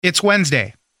It's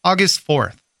Wednesday, August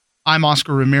 4th. I'm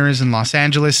Oscar Ramirez in Los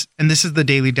Angeles, and this is the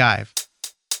Daily Dive.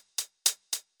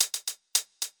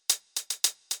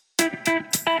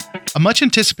 A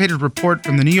much-anticipated report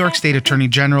from the New York State Attorney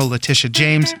General Letitia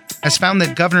James has found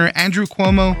that Governor Andrew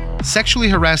Cuomo sexually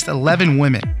harassed 11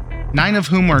 women, 9 of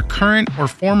whom are current or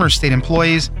former state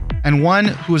employees, and 1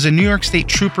 who was a New York State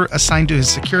trooper assigned to his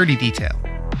security detail.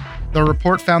 The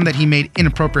report found that he made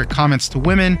inappropriate comments to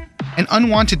women and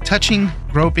unwanted touching,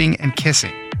 groping, and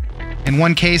kissing. In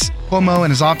one case, Cuomo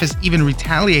and his office even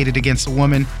retaliated against a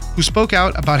woman who spoke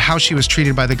out about how she was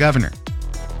treated by the governor.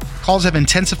 Calls have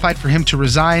intensified for him to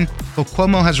resign, but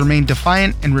Cuomo has remained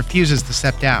defiant and refuses to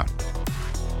step down.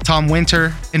 Tom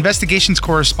Winter, investigations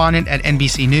correspondent at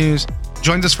NBC News,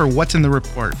 joins us for What's in the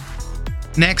Report.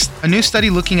 Next, a new study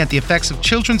looking at the effects of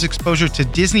children's exposure to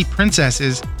Disney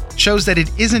princesses shows that it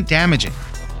isn't damaging.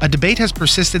 A debate has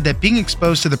persisted that being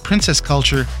exposed to the princess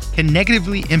culture can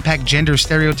negatively impact gender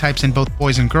stereotypes in both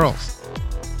boys and girls.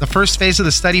 The first phase of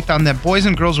the study found that boys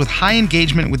and girls with high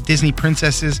engagement with Disney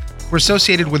princesses were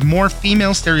associated with more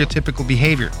female stereotypical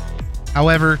behavior.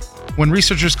 However, when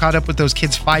researchers caught up with those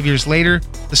kids 5 years later,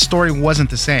 the story wasn't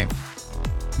the same.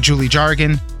 Julie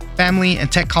Jargon, family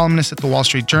and tech columnist at the Wall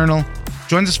Street Journal,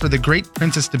 joins us for the Great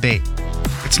Princess Debate.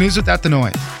 It's news without the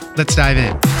noise. Let's dive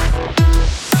in.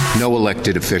 No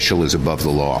elected official is above the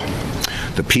law.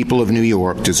 The people of New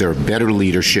York deserve better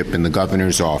leadership in the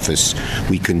governor's office.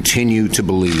 We continue to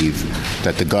believe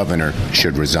that the governor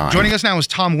should resign. Joining us now is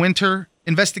Tom Winter,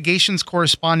 investigations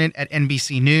correspondent at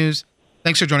NBC News.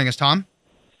 Thanks for joining us, Tom.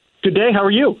 Good day. How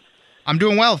are you? I'm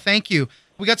doing well. Thank you.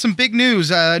 We got some big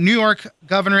news. New York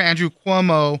Governor Andrew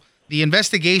Cuomo, the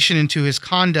investigation into his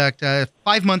conduct, a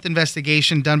 5-month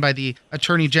investigation done by the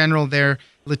Attorney General there,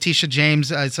 Letitia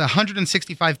James. It's a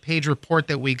 165-page report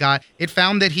that we got. It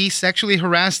found that he sexually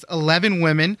harassed 11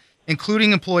 women,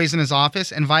 including employees in his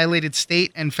office, and violated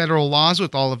state and federal laws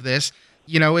with all of this.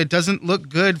 You know, it doesn't look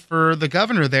good for the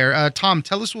governor there. Tom,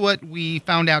 tell us what we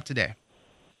found out today.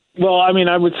 Well, I mean,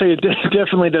 I would say it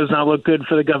definitely does not look good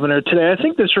for the governor today. I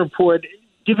think this report,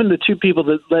 given the two people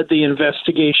that led the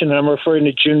investigation, and I'm referring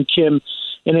to June Kim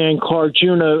and Ann Clark.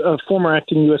 June, a former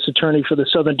acting U.S. attorney for the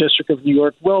Southern District of New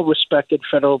York, well-respected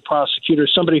federal prosecutor,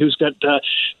 somebody who's got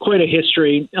quite a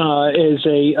history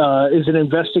as an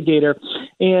investigator,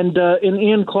 and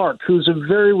Ann Clark, who's a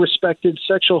very respected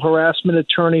sexual harassment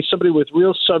attorney, somebody with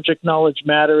real subject knowledge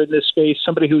matter in this space,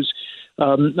 somebody who's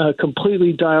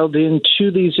completely dialed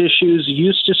into these issues,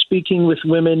 used to speaking with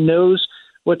women, knows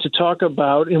what to talk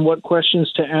about and what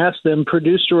questions to ask them,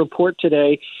 produced a report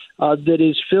today that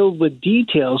is filled with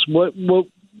details. What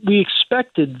we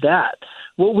expected that.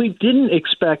 What we didn't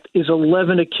expect is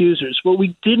 11 accusers. What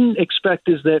we didn't expect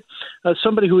is that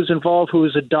somebody who was involved, who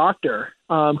was a doctor,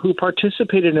 who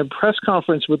participated in a press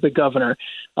conference with the governor,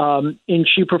 and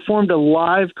she performed a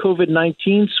live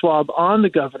COVID-19 swab on the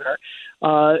governor,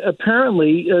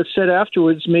 apparently said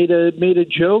afterwards, made a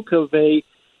joke of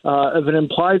an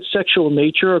implied sexual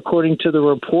nature, according to the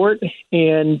report,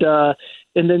 and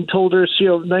then told her,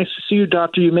 nice to see you,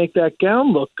 doctor, you make that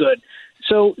gown look good.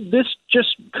 So this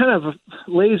just kind of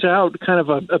lays out kind of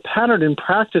a pattern in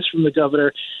practice from the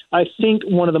governor. I think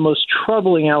one of the most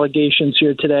troubling allegations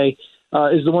here today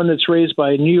is the one that's raised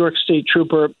by a New York State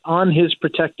trooper on his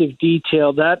protective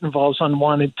detail. That involves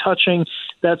unwanted touching.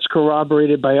 That's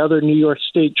corroborated by other New York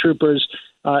State troopers.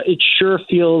 It sure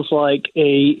feels like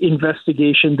a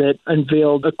investigation that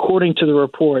unveiled, according to the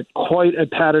report, quite a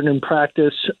pattern in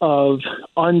practice of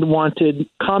unwanted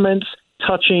comments,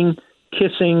 touching,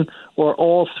 kissing, or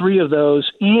all three of those.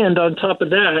 And on top of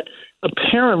that,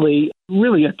 apparently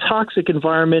really a toxic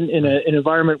environment in an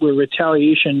environment where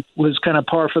retaliation was kind of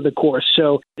par for the course.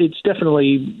 So it's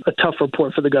definitely a tough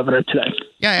report for the governor today.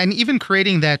 Yeah, and even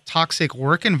creating that toxic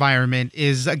work environment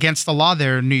is against the law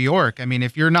there in New York. I mean,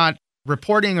 if you're not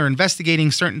reporting or investigating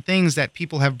certain things that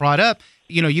people have brought up,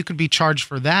 you could be charged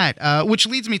for that, which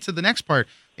leads me to the next part.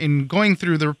 In going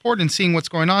through the report and seeing what's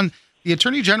going on, the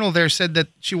Attorney General there said that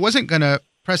she wasn't going to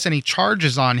press any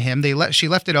charges on him. She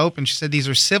left it open. She said these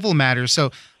are civil matters,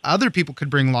 so other people could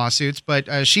bring lawsuits,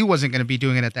 but she wasn't going to be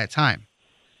doing it at that time.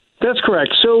 That's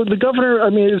correct. So the governor,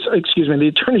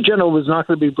 the Attorney General was not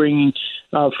going to be bringing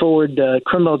forward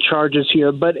criminal charges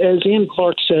here. But as Ann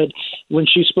Clark said when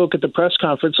she spoke at the press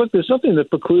conference, look, there's nothing that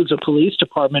precludes a police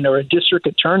department or a district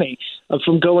attorney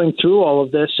from going through all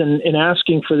of this and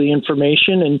asking for the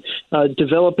information and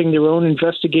developing their own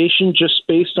investigation just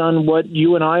based on what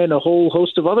you and I and a whole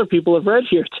host of other people have read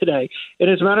here today.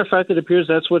 And as a matter of fact, it appears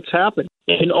that's what's happened.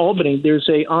 In Albany, there's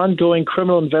an ongoing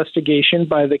criminal investigation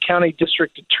by the county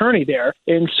district attorney attorney there.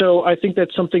 And so I think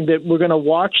that's something that we're going to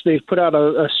watch. They've put out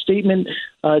a statement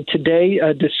today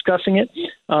discussing it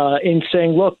and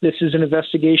saying, look, this is an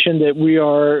investigation that we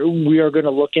are going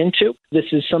to look into. This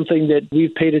is something that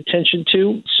we've paid attention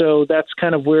to. So that's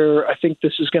kind of where I think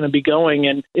this is going to be going.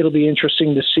 And it'll be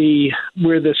interesting to see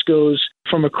where this goes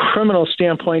from a criminal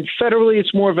standpoint. Federally,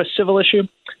 it's more of a civil issue.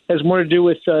 It has more to do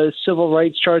with civil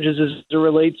rights charges as it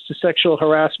relates to sexual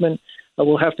harassment.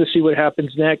 We'll have to see what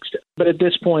happens next. But at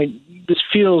this point, this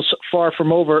feels far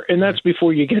from over, and that's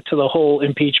before you get to the whole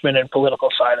impeachment and political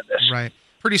side of this. Right.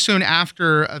 Pretty soon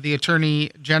after the Attorney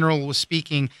General was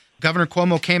speaking, Governor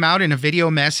Cuomo came out in a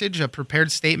video message, a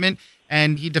prepared statement,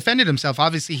 and he defended himself.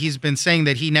 Obviously, he's been saying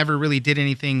that he never really did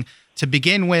anything to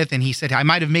begin with, and he said, I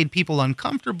might have made people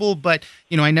uncomfortable, but,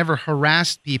 I never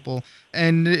harassed people.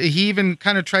 And he even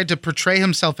kind of tried to portray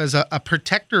himself as a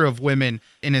protector of women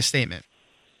in his statement.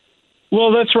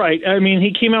 Well, that's right. I mean,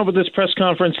 he came out with this press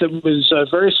conference that was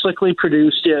very slickly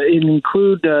produced. It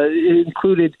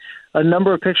included a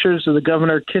number of pictures of the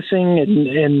governor kissing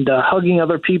and hugging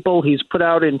other people. He's put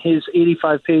out in his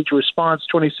 85-page response,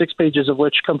 26 pages of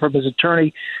which come from his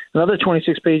attorney, another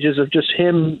 26 pages of just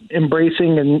him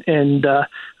embracing and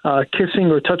kissing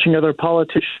or touching other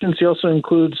politicians. He also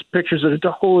includes pictures that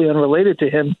are wholly unrelated to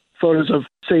him, photos of,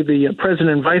 say, the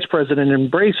president and vice president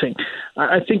embracing.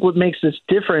 I think what makes this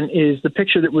different is the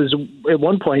picture that was at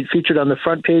one point featured on the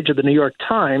front page of the New York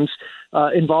Times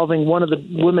involving one of the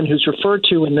women who's referred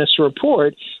to in this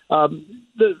report.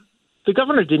 The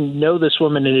governor didn't know this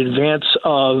woman in advance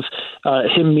of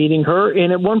him meeting her,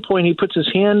 and at one point he puts his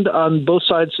hands on both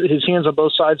sides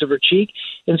of her cheek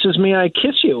and says, "May I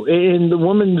kiss you?" And the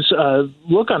woman's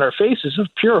look on her face is of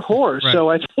pure horror. Right. So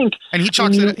I think, and he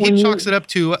chalks it up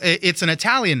to it's an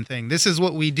Italian thing. This is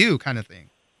what we do, kind of thing.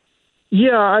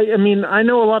 Yeah, I mean, I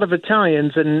know a lot of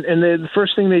Italians, and the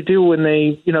first thing they do when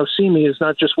they see me is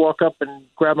not just walk up and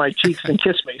grab my cheeks and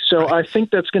kiss me. So right. I think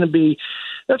that's going to be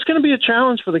a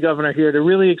challenge for the governor here to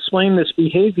really explain this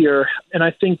behavior. And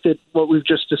I think that what we've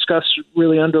just discussed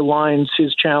really underlines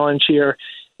his challenge here.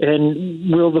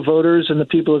 And will the voters and the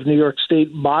people of New York State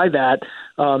buy that?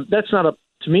 That's not up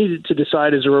to me to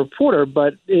decide as a reporter,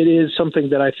 but it is something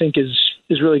that I think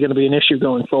is really going to be an issue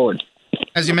going forward.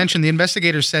 As you mentioned, the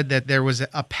investigators said that there was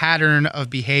a pattern of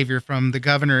behavior from the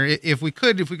governor. If we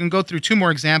can go through two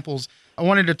more examples, I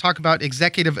wanted to talk about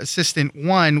Executive Assistant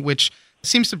 1, which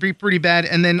seems to be pretty bad.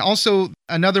 And then also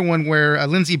another one where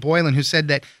Lindsay Boylan, who said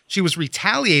that she was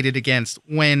retaliated against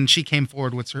when she came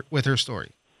forward with her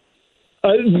story.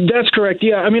 That's correct.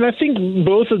 Yeah, I mean, I think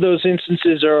both of those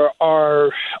instances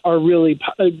are really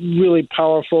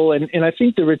powerful, and I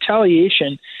think the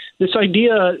retaliation, this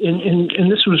idea,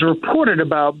 and this was reported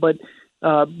about, but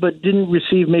didn't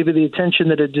receive maybe the attention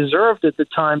that it deserved at the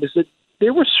time, is that they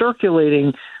were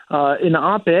circulating an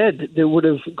op-ed that would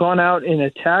have gone out and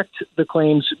attacked the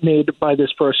claims made by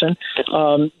this person.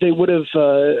 They would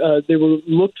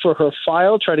looked for her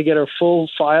file, try to get her full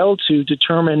file to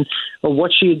determine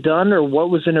what she had done or what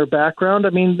was in her background. I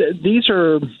mean, those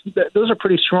are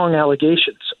pretty strong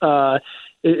allegations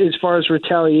as far as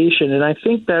retaliation, and I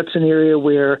think that's an area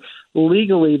where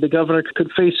legally the governor could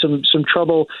face some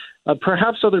trouble.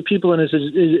 Perhaps other people in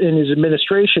his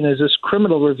administration as this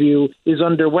criminal review is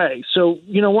underway. So,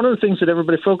 one of the things that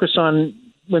everybody focused on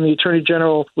when the Attorney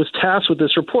General was tasked with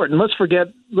this report, and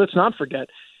let's not forget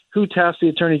who tasked the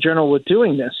Attorney General with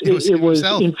doing this. It was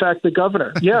in fact, the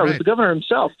governor. Yeah, right. It was the governor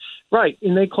himself. Right.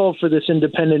 And they called for this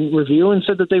independent review and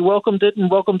said that they welcomed it and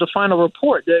welcomed a final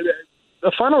report.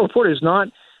 A final report is not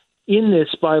in this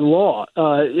by law.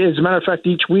 As a matter of fact,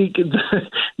 each week,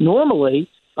 normally,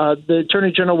 the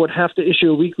Attorney General would have to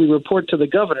issue a weekly report to the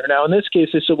governor. Now, in this case,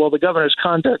 they said, well, the governor's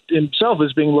conduct himself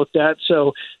is being looked at,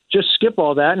 so just skip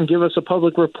all that and give us a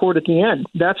public report at the end.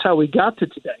 That's how we got to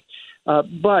today.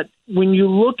 But when you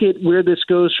look at where this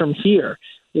goes from here,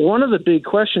 one of the big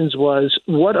questions was,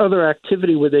 what other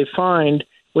activity would they find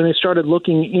when they started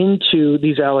looking into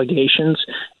these allegations?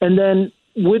 And then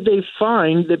would they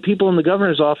find that people in the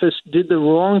governor's office did the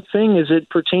wrong thing as it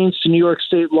pertains to New York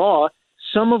state law,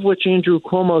 some of which Andrew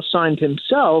Cuomo signed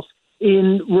himself,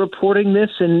 in reporting this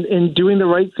and doing the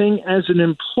right thing as an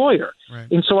employer? Right.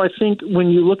 And so I think when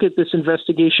you look at this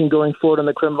investigation going forward on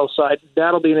the criminal side,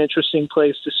 that'll be an interesting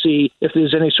place to see if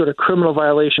there's any sort of criminal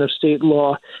violation of state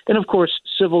law. And, of course,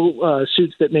 civil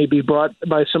suits that may be brought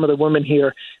by some of the women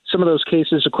here. Some of those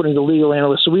cases, according to legal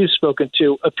analysts we've spoken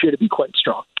to, appear to be quite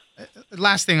strong.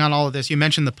 Last thing on all of this, you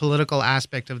mentioned the political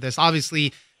aspect of this.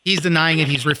 Obviously, he's denying it.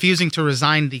 He's refusing to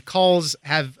resign. The calls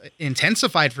have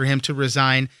intensified for him to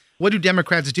resign. What do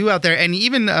Democrats do out there? And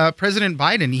even President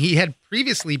Biden, he had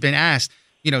previously been asked,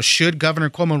 should Governor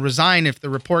Cuomo resign if the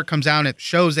report comes out and it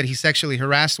shows that he sexually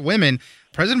harassed women?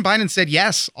 President Biden said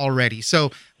yes already.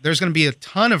 So there's going to be a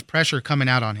ton of pressure coming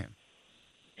out on him.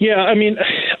 Yeah, I mean,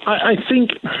 I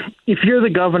think if you're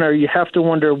the governor, you have to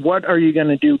wonder, what are you going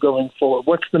to do going forward?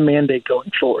 What's the mandate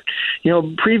going forward?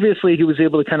 Previously he was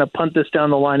able to kind of punt this down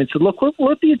the line and said, look,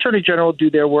 let the attorney general do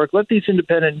their work. Let these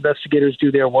independent investigators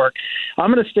do their work.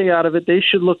 I'm going to stay out of it. They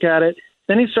should look at it.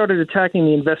 Then he started attacking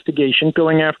the investigation,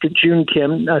 going after June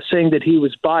Kim, saying that he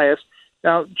was biased.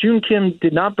 Now, June Kim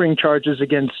did not bring charges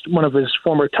against one of his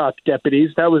former top deputies.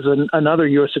 That was another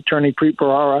U.S. attorney, Preet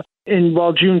Bharara. And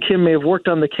while June Kim may have worked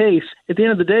on the case, at the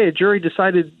end of the day, a jury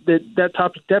decided that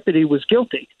top deputy was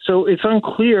guilty. So it's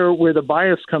unclear where the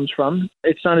bias comes from.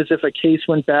 It's not as if a case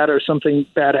went bad or something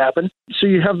bad happened. So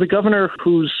you have the governor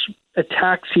whose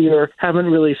attacks here haven't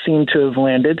really seemed to have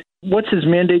landed. What's his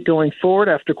mandate going forward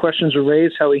after questions are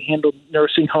raised, how he handled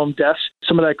nursing home deaths?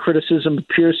 Some of that criticism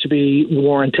appears to be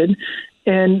warranted.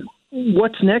 And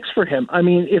what's next for him? I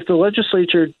mean, if the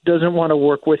legislature doesn't want to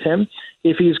work with him,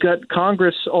 if he's got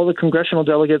Congress, all the congressional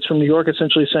delegates from New York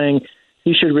essentially saying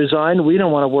he should resign, we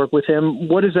don't want to work with him,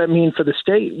 what does that mean for the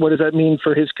state? What does that mean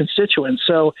for his constituents?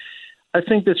 So I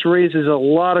think this raises a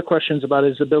lot of questions about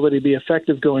his ability to be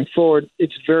effective going forward.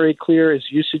 It's very clear, as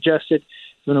you suggested,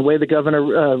 from the way the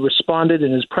governor responded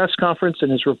in his press conference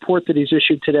and his report that he's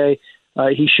issued today,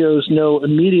 he shows no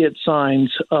immediate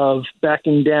signs of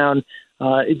backing down.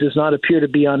 It does not appear to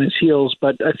be on his heels,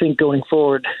 but I think going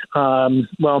forward,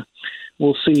 we'll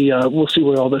see. We'll see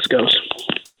where all this goes.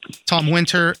 Tom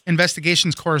Winter,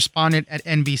 investigations correspondent at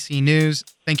NBC News.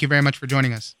 Thank you very much for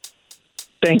joining us.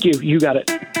 Thank you. You got it.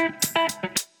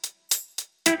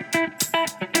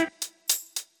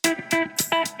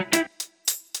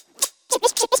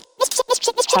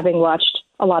 Having watched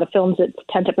a lot of films that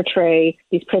tend to portray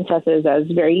these princesses as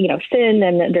very, thin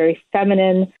and very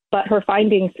feminine, but her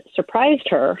findings surprised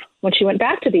her. When she went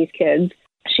back to these kids,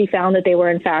 she found that they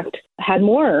were, in fact, had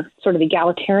more sort of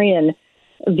egalitarian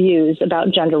views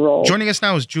about gender roles. Joining us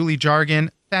now is Julie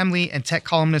Jargon, family and tech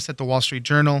columnist at the Wall Street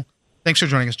Journal. Thanks for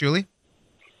joining us, Julie.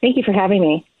 Thank you for having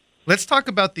me. Let's talk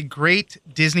about the great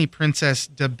Disney princess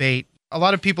debate. A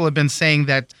lot of people have been saying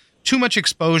that too much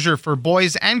exposure for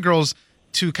boys and girls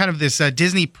to kind of this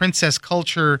Disney princess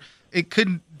culture, it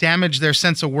could damage their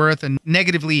sense of worth and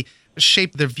negatively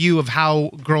shape their view of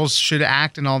how girls should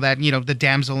act and all that, the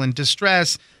damsel in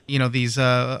distress, these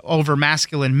over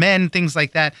masculine men, things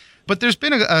like that. But there's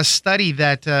been a study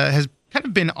that has kind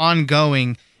of been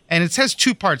ongoing, and it says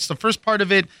two parts. The first part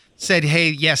of it said, hey,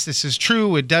 yes, this is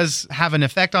true. It does have an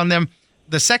effect on them.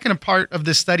 The second part of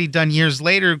the study done years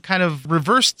later kind of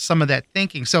reversed some of that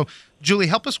thinking. So, Julie,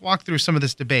 help us walk through some of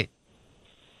this debate.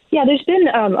 Yeah, there's been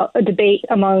a debate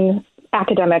among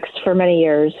academics for many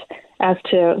years as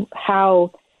to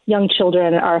how young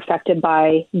children are affected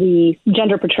by the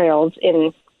gender portrayals,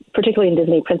 particularly in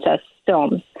Disney princess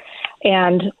films.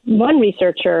 And one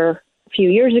researcher a few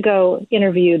years ago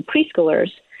interviewed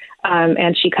preschoolers,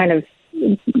 and she kind of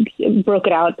broke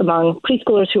it out among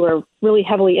preschoolers who are really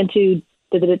heavily into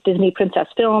the Disney princess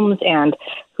films and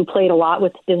who played a lot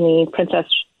with Disney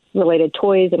princess-related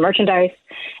toys and merchandise,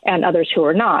 and others who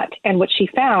are not. And what she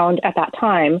found at that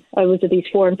time was that these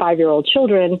 4- and 5-year-old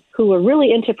children who were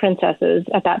really into princesses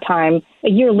at that time, a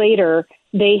year later,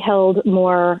 they held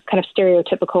more kind of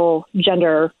stereotypical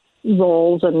gender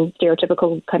roles and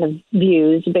stereotypical kind of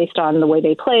views based on the way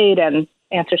they played and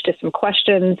answers to some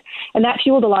questions. And that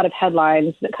fueled a lot of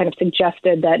headlines that kind of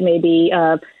suggested that maybe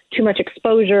too much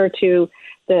exposure to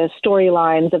the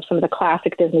storylines of some of the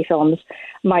classic Disney films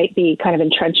might be kind of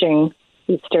entrenching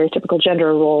these stereotypical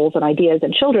gender roles and ideas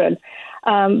in children.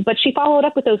 But she followed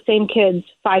up with those same kids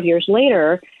 5 years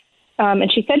later, and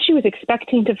she said she was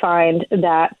expecting to find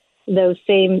that those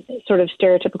same sort of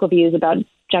stereotypical views about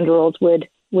gender roles would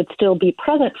still be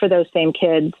present for those same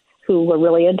kids who were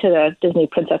really into the Disney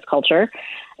princess culture.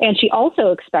 And she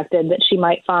also expected that she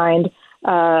might find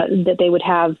that they would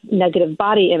have negative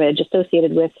body image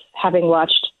associated with having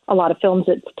watched a lot of films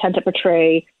that tend to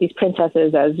portray these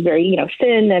princesses as very,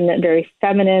 thin and very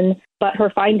feminine. But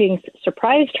her findings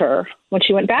surprised her. When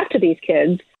she went back to these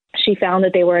kids, she found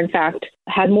that they were, in fact,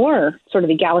 had more sort of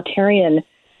egalitarian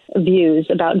views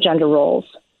about gender roles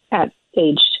at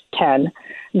age 10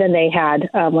 than they had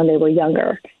when they were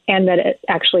younger. And that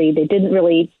they didn't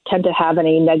really tend to have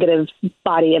any negative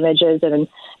body images. And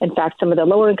in fact, some of the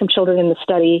lower income children in the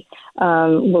study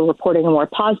were reporting a more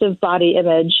positive body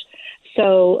image.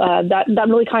 So that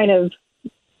really kind of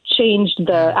changed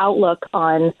the outlook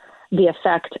on the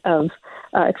effect of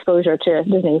exposure to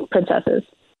Disney princesses.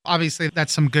 Obviously,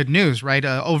 that's some good news, right?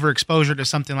 Overexposure to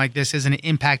something like this isn't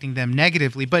impacting them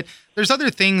negatively. But there's other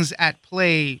things at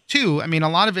play, too. I mean, a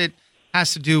lot of it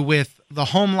has to do with the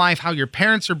home life, how your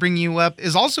parents are bringing you up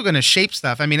is also going to shape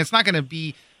stuff. I mean, it's not going to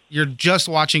be you're just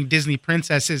watching Disney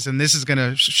princesses and this is going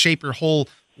to shape your whole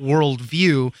world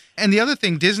view. And the other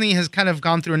thing, Disney has kind of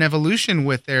gone through an evolution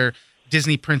with their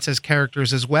Disney princess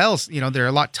characters as well. You know, they're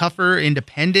a lot tougher,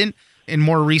 independent in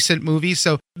more recent movies.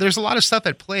 So there's a lot of stuff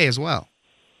at play as well.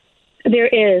 There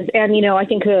is. And, I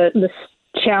think the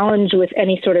challenge with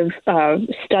any sort of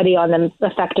study on the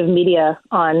effect of media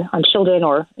on children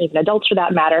or even adults for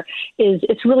that matter is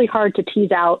it's really hard to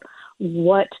tease out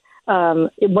what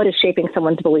is shaping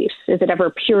someone's beliefs. Is it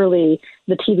ever purely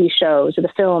the TV shows or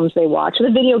the films they watch or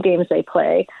the video games they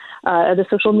play, or the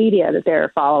social media that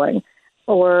they're following?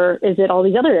 Or is it all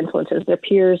these other influences, their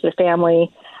peers, their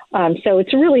family? So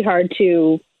it's really hard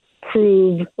to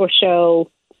prove or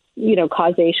show,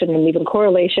 causation and even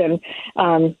correlation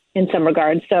in some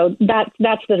regards. So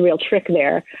that's the real trick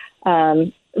there.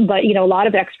 But, a lot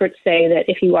of experts say that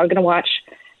if you are going to watch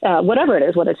whatever it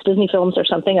is, whether it's Disney films or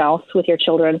something else with your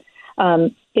children,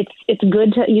 it's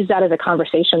good to use that as a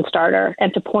conversation starter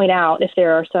and to point out if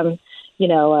there are some,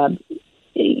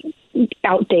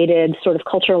 outdated sort of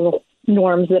cultural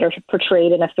norms that are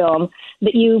portrayed in a film,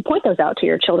 that you point those out to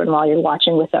your children while you're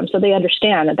watching with them so they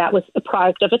understand that was a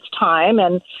product of its time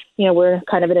and, we're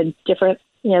kind of at a different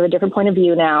point of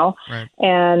view now. Right.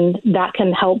 And that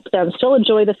can help them still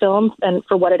enjoy the film and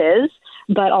for what it is,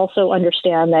 but also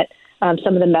understand that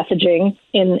some of the messaging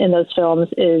in those films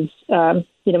is,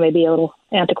 maybe a little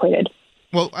antiquated.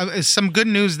 Well, some good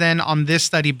news then on this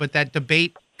study, but that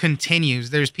debate continues.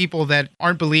 There's people that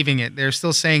aren't believing it. They're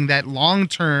still saying that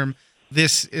long-term,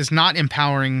 this is not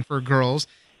empowering for girls.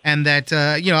 And that,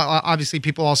 obviously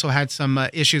people also had some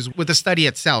issues with the study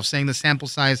itself, saying the sample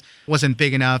size wasn't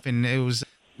big enough and it was,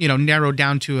 narrowed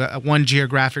down to a one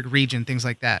geographic region, things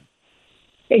like that.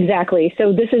 Exactly.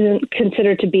 So this isn't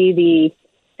considered to be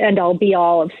the end-all,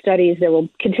 be-all of studies. There will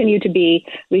continue to be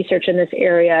research in this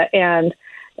area. And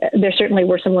there certainly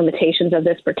were some limitations of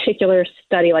this particular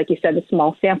study. Like you said, the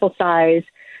small sample size,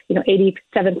 87%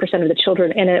 of the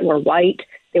children in it were white.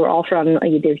 They were all from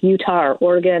either Utah or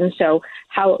Oregon. So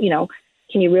how,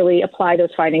 can you really apply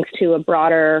those findings to a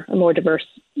broader, a more diverse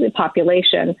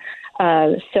population?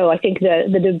 So I think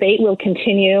the debate will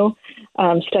continue.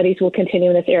 Studies will continue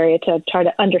in this area to try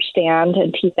to understand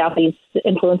and tease out these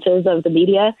influences of the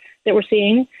media that we're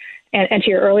seeing. And to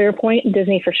your earlier point,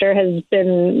 Disney for sure has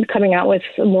been coming out with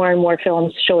more and more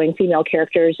films showing female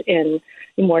characters in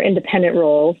more independent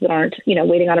roles that aren't,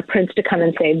 waiting on a prince to come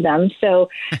and save them. So,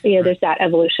 there's that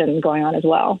evolution going on as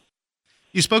well.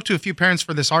 You spoke to a few parents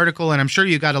for this article, and I'm sure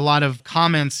you got a lot of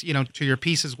comments, to your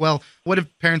piece as well. What have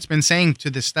parents been saying to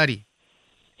this study?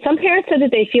 Some parents said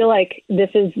that they feel like this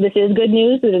is good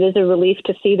news, that it is a relief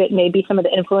to see that maybe some of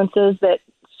the influences that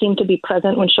seem to be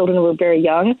present when children were very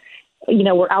young,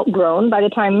 were outgrown by the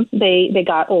time they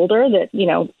got older, that,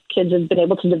 kids have been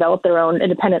able to develop their own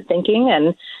independent thinking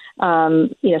and,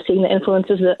 seeing the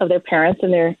influences of their parents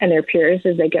and their peers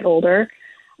as they get older.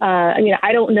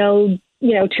 I don't know,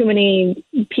 too many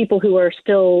people who are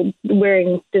still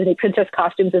wearing Disney princess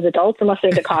costumes as adults, unless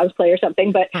they're into cosplay or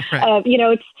something. But,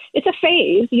 it's a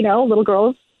phase, little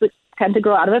girls that tend to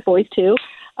grow out of it, boys too.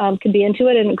 Can be into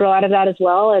it and grow out of that as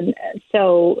well. And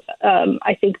so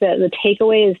I think that the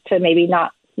takeaway is to maybe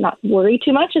not worry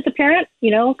too much as a parent,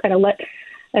 kind of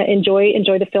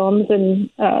enjoy the films and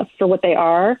for what they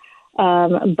are.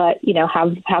 But,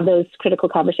 have those critical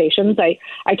conversations.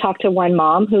 I talked to one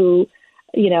mom who,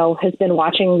 has been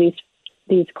watching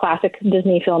these classic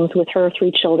Disney films with her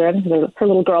 3 children. Her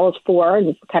little girl is 4 and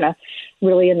is kind of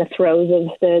really in the throes of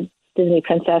the Disney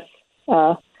princess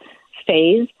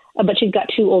phase. But she's got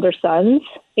 2 older sons,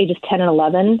 ages 10 and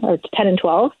 11, or 10 and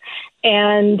 12.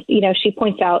 And, she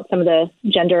points out some of the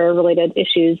gender-related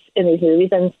issues in these movies,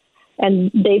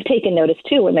 and they've taken notice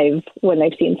too when they've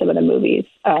seen some of the movies.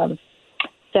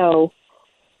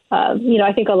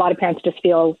 I think a lot of parents just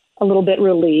feel a little bit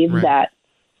relieved that,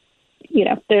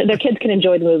 their kids can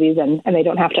enjoy the movies and they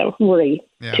don't have to worry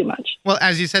too much. Well,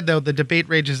 as you said, though, the debate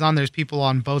rages on. There's people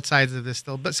on both sides of this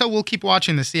still. But so we'll keep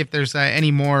watching to see if there's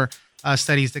any more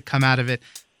studies that come out of it.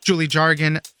 Julie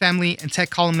Jargon, family and tech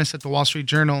columnist at the Wall Street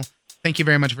Journal. Thank you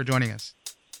very much for joining us.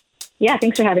 Yeah,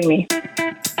 thanks for having me.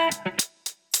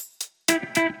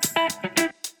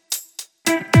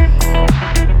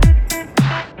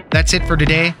 That's it for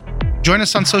today. Join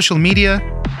us on social media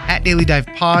at Daily Dive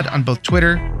Pod on both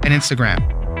Twitter and Instagram.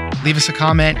 Leave us a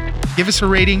comment, give us a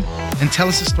rating, and tell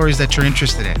us the stories that you're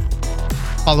interested in.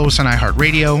 Follow us on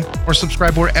iHeartRadio or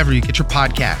subscribe wherever you get your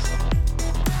podcasts.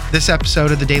 This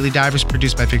episode of The Daily Dive is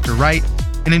produced by Victor Wright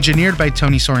and engineered by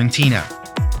Tony Sorrentino.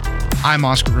 I'm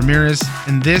Oscar Ramirez,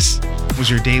 and this was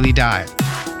your Daily Dive.